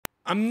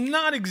I'm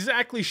not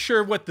exactly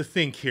sure what to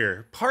think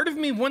here. Part of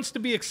me wants to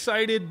be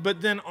excited,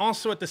 but then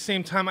also at the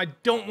same time, I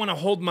don't want to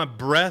hold my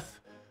breath.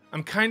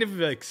 I'm kind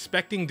of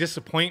expecting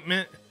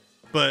disappointment,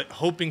 but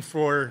hoping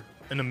for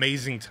an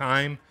amazing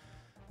time.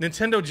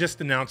 Nintendo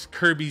just announced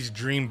Kirby's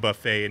Dream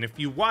Buffet, and if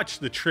you watch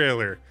the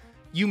trailer,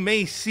 you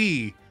may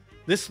see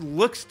this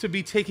looks to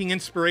be taking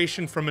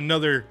inspiration from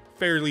another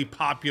fairly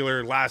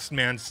popular last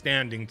man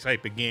standing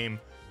type of game,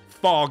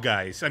 Fall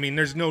Guys. I mean,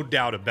 there's no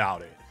doubt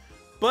about it.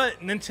 But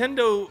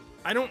Nintendo,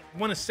 I don't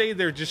want to say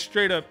they're just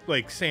straight up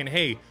like saying,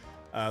 hey,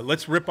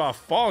 let's rip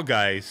off Fall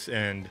Guys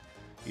and,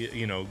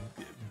 you know,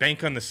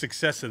 bank on the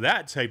success of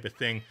that type of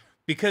thing.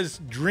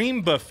 Because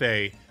Dream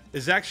Buffet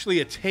is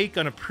actually a take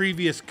on a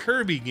previous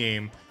Kirby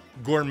game,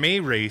 Gourmet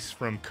Race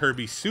from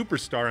Kirby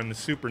Superstar on the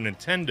Super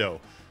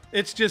Nintendo.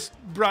 It's just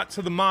brought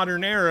to the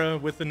modern era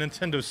with the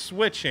Nintendo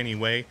Switch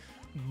anyway.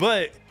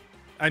 But,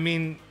 I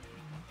mean,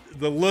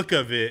 the look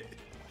of it,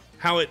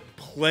 how it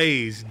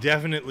plays,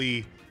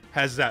 definitely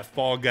has that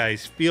Fall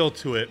Guys feel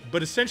to it.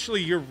 But essentially,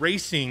 you're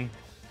racing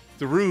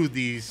through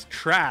these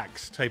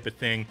tracks type of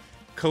thing,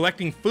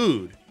 collecting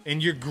food,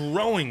 and you're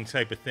growing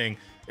type of thing.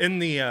 In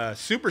the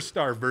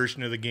Superstar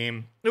version of the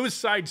game, it was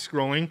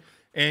side-scrolling,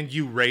 and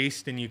you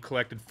raced and you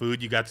collected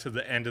food. You got to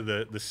the end of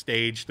the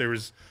stage. There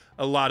was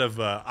a lot of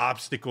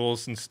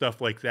obstacles and stuff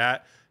like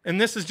that.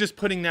 And this is just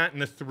putting that in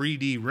the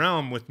 3D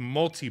realm with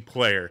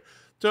multiplayer.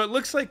 So it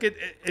looks like it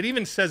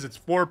even says it's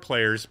 4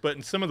 players, but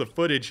in some of the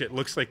footage, it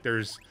looks like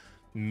there's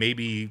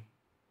maybe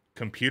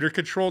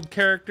computer-controlled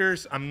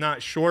characters. I'm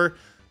not sure.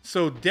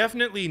 So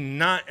definitely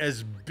not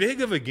as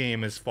big of a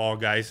game as Fall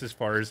Guys as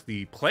far as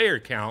the player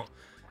count.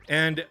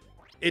 And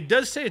it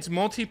does say it's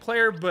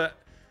multiplayer, but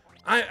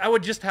I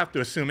would just have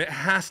to assume it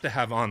has to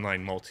have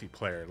online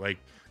multiplayer. Like,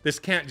 this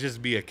can't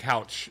just be a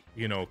couch,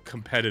 you know,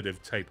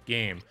 competitive type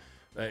game.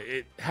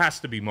 It has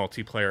to be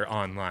multiplayer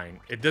online.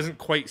 It doesn't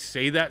quite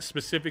say that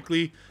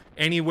specifically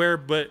anywhere,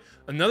 but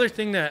another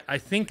thing that I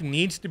think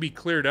needs to be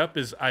cleared up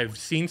is I've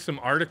seen some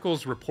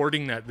articles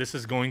reporting that this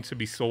is going to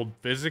be sold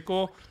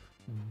physical,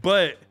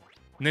 but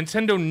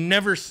Nintendo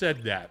never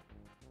said that.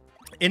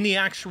 In the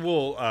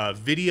actual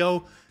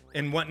video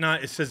and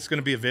whatnot, it says it's going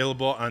to be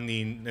available on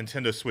the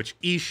Nintendo Switch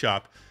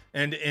eShop,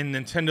 and in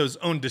Nintendo's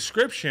own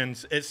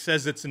descriptions, it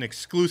says it's an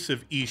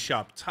exclusive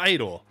eShop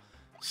title.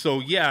 So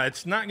yeah,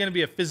 it's not going to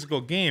be a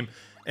physical game.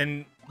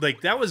 And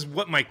like, that was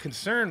what my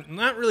concern,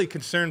 not really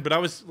concerned, but I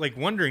was like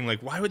wondering, like,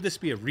 why would this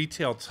be a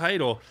retail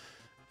title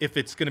if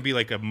it's going to be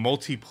like a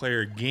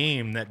multiplayer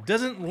game that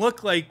doesn't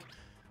look like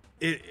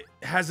it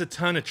has a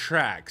ton of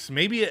tracks?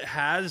 Maybe it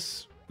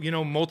has, you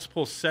know,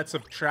 multiple sets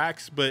of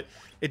tracks, but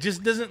it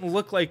just doesn't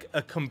look like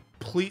a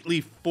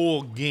completely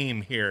full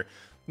game here.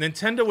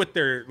 Nintendo with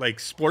their like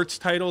sports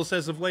titles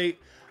as of late,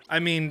 I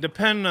mean,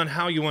 depending on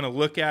how you want to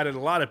look at it, a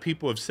lot of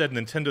people have said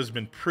Nintendo's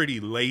been pretty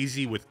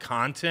lazy with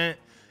content.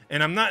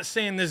 And I'm not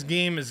saying this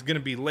game is going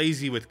to be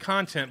lazy with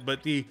content,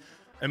 but the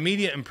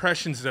immediate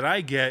impressions that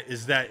I get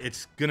is that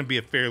it's going to be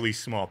a fairly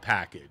small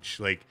package.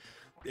 Like,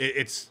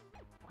 it's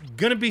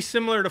going to be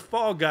similar to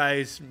Fall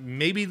Guys.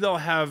 Maybe they'll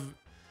have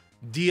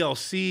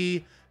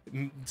DLC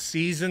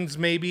seasons,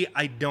 maybe.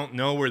 I don't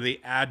know, where they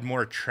add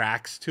more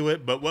tracks to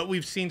it. But what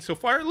we've seen so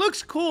far, it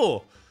looks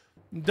cool.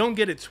 Don't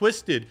get it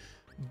twisted.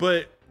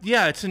 But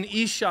yeah, it's an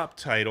eShop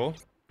title.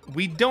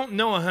 We don't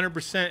know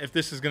 100% if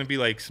this is going to be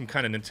like some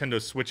kind of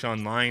Nintendo Switch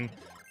Online,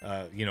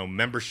 you know,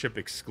 membership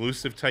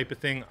exclusive type of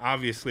thing.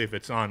 Obviously, if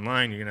it's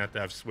online, you're going to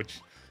have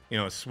Switch, you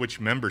know, a Switch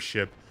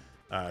membership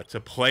to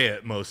play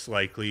it most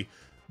likely.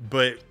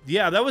 But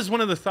yeah, that was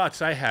one of the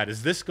thoughts I had.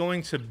 Is this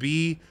going to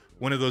be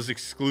one of those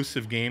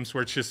exclusive games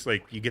where it's just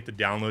like you get to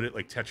download it,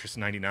 like Tetris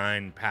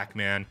 99,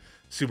 Pac-Man,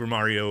 Super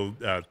Mario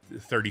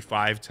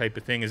 35 type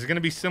of thing? Is it going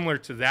to be similar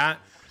to that?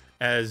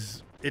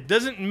 As it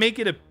doesn't make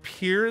it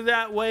appear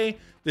that way.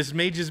 This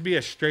may just be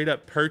a straight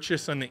up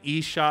purchase on the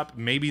eShop.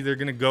 Maybe they're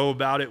going to go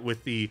about it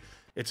with the,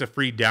 it's a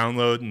free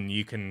download and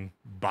you can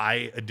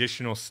buy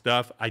additional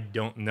stuff. I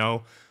don't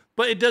know.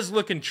 But it does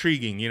look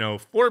intriguing. You know,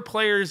 4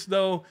 players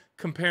though,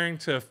 comparing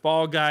to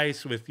Fall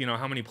Guys with, you know,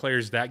 how many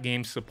players that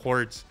game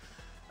supports.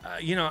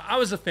 You know, I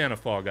was a fan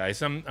of Fall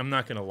Guys. I'm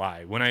not going to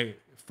lie. When I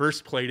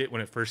first played it, when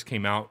it first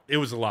came out, it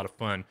was a lot of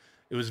fun.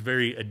 It was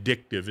very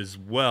addictive as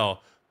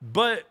well.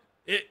 But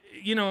it,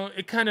 you know,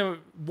 it kind of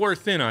wore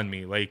thin on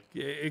me. Like,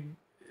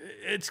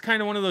 it's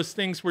kind of one of those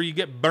things where you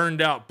get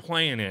burned out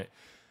playing it,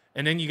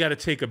 and then you got to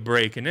take a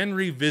break and then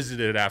revisit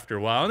it after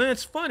a while, and then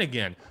it's fun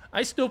again.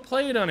 I still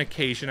play it on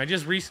occasion. I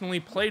just recently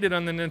played it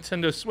on the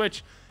Nintendo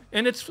Switch,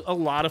 and it's a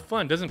lot of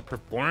fun. It doesn't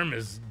perform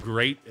as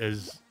great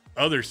as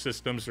other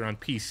systems or on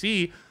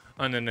PC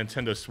on the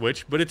Nintendo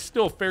Switch, but it's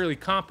still fairly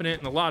competent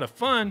and a lot of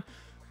fun.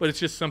 But it's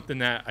just something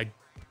that I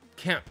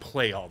can't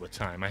play all the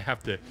time. I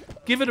have to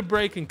give it a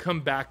break and come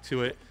back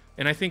to it.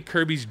 And I think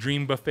Kirby's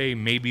Dream Buffet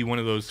may be one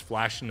of those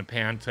flash in the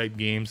pan type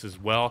games as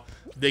well.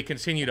 They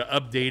continue to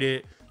update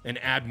it and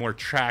add more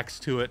tracks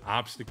to it,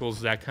 obstacles,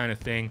 that kind of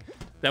thing.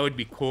 That would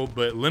be cool.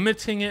 But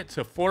limiting it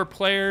to 4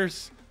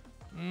 players,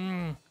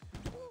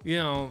 you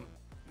know,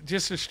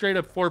 just a straight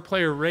up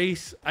 4-player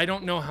race. I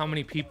don't know how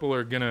many people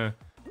are gonna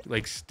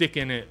like stick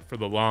in it for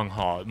the long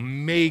haul. It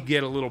may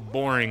get a little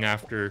boring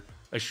after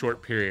a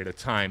short period of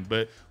time,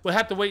 but we'll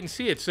have to wait and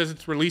see. It says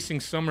it's releasing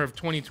summer of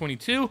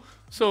 2022,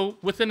 so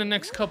within the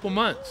next couple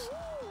months.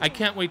 I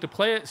can't wait to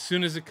play it as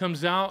soon as it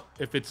comes out.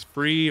 If it's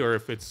free or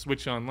if it's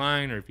Switch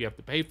Online or if you have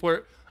to pay for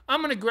it,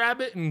 I'm gonna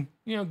grab it and,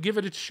 you know, give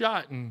it a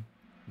shot, and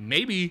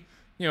maybe,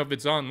 you know, if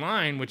it's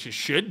online, which it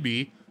should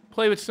be,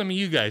 play with some of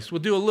you guys.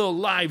 We'll do a little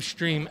live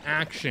stream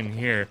action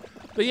here.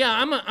 But yeah,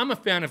 I'm a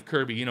fan of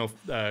Kirby. You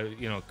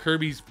know,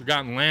 Kirby's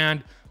Forgotten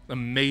Land,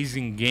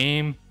 amazing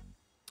game.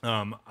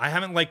 I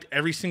haven't liked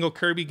every single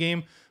Kirby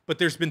game, but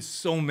there's been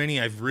so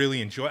many I've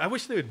really enjoyed. I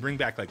wish they would bring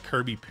back like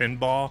Kirby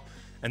Pinball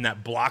and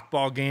that block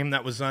ball game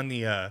that was on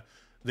the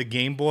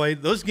Game Boy.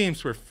 Those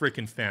games were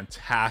freaking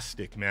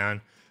fantastic,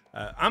 man.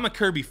 I'm a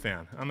Kirby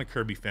fan. I'm a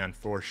Kirby fan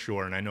for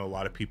sure, and I know a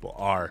lot of people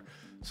are.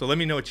 So let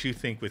me know what you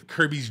think with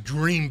Kirby's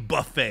Dream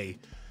Buffet.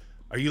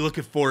 Are you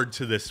looking forward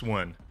to this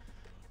one?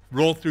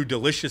 Roll through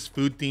delicious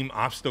food-themed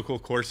obstacle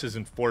courses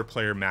and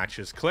 4-player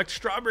matches. Collect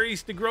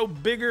strawberries to grow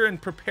bigger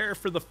and prepare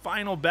for the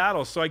final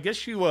battle. So I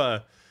guess you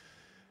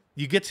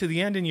get to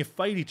the end and you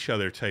fight each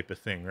other type of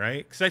thing,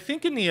 right? Because I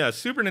think in the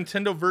Super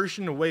Nintendo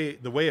version, the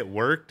way it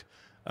worked,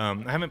 I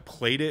haven't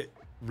played it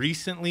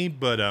recently,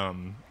 but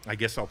I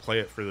guess I'll play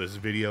it for this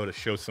video to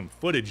show some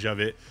footage of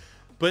it.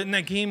 But in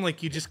that game,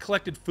 like, you just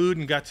collected food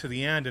and got to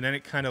the end, and then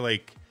it kind of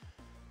like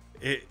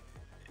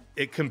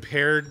it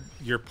compared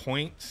your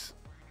points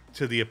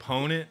to the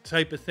opponent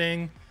type of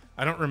thing.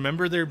 I don't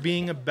remember there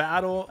being a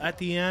battle at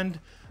the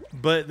end,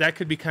 but that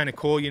could be kind of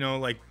cool, you know,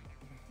 like,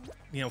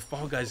 you know,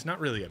 Fall Guys,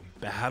 not really a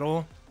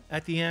battle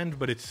at the end,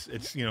 but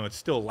it's you know, it's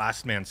still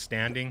last man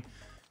standing.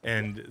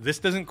 And this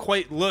doesn't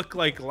quite look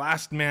like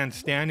last man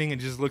standing. It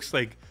just looks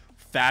like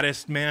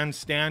fattest man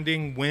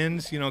standing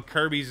wins. You know,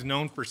 Kirby's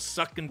known for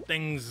sucking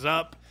things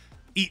up,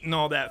 eating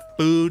all that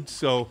food.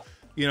 So,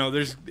 you know,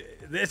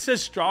 it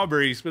says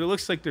strawberries, but it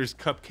looks like there's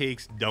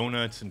cupcakes,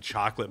 donuts, and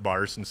chocolate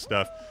bars and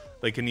stuff.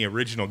 Like in the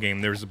original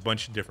game, there was a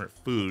bunch of different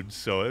foods.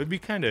 So it would be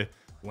kind of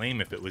lame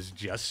if it was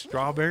just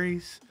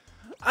strawberries.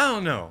 I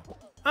don't know.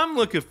 I'm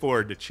looking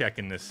forward to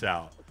checking this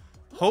out.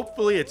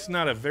 Hopefully it's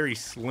not a very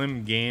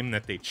slim game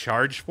that they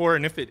charge for,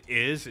 and if it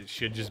is, it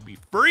should just be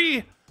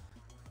free.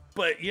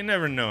 But you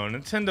never know.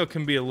 Nintendo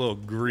can be a little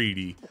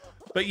greedy.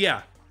 But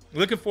yeah,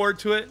 looking forward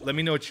to it. Let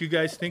me know what you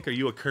guys think. Are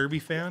you a Kirby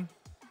fan?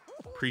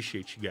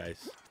 Appreciate you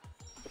guys.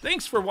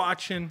 Thanks for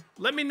watching.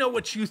 Let me know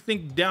what you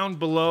think down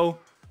below.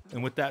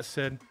 And with that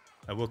said,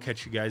 I will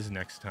catch you guys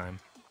next time.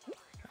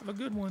 Have a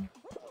good one.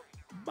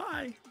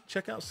 Bye.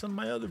 Check out some of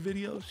my other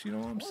videos. You know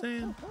what I'm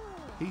saying?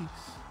 Peace.